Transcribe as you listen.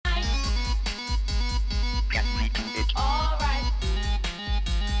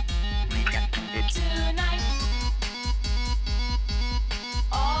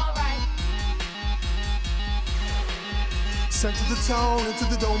Center the tone, into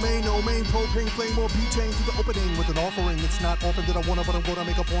the domain, no main, propane, flame, or butane to the opening with an offering. It's not often that I wanna, but I'm gonna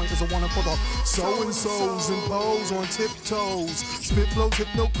make a point as I wanna for the so-and-sos impose on tiptoes. Spit flows,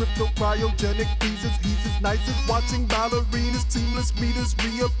 hypno, crypto, cryogenic freezes, eases, nicest, watching ballerinas, seamless meters,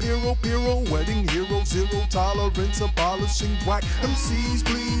 reappear, wedding hero, zero tolerance, abolishing whack MCs,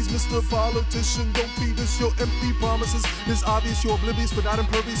 please, Mr. Politician, don't feed us your empty promises. It's obvious you're oblivious, but not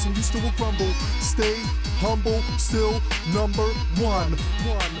impervious, and you still will crumble. Stay humble, still number one.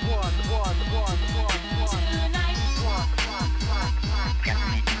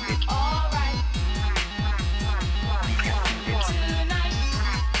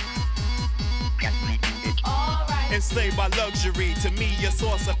 Enslaved by luxury, to me a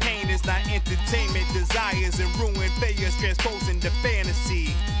source of pain is not entertainment. Desires and ruin failures transposing to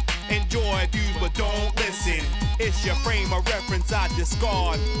fantasy. Enjoy views but don't listen. It's your frame of reference I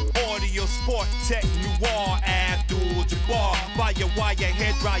discard. Audio, sport, tech, noir, Abdul-Jabbar. Fire wire,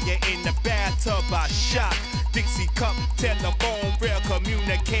 hair dryer in the bathtub I shock. Dixie cup, telephone, rail,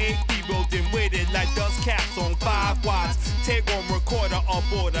 communicate. Rebuilding with it like dust caps on 5 watts. Take on recorder or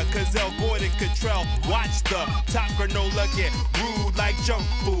border, Cazelle, Gordon, Cottrell. Watch the top granola get rude like junk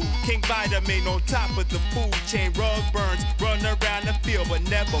food. King Vitamin on top of the food chain. Rug burns, run around the field but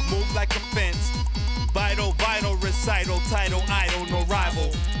never move like a fence. Vital, recital, title, idol, no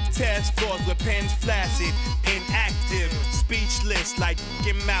rival. Test floors with pens flaccid, inactive, speechless like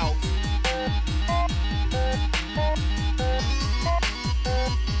your mouth.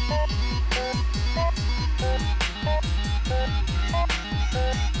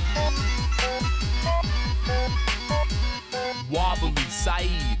 Wobbly,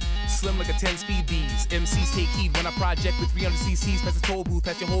 Saeed, slim like a 10-speed B's. MCs take heed when I project with 300 cc's. Past the toll booth,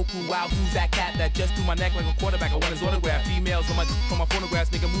 past your whole crew. Wow, who's that cat that just threw my neck like a quarterback? I want his autograph. Females on my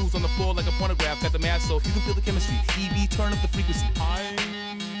phonographs, making moves on the floor like a pornograph. Got the math so you can feel the chemistry. EB, turn up the frequency.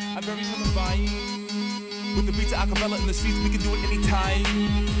 I'm very from the vibe. With the beats of acapella in the streets, we can do it anytime.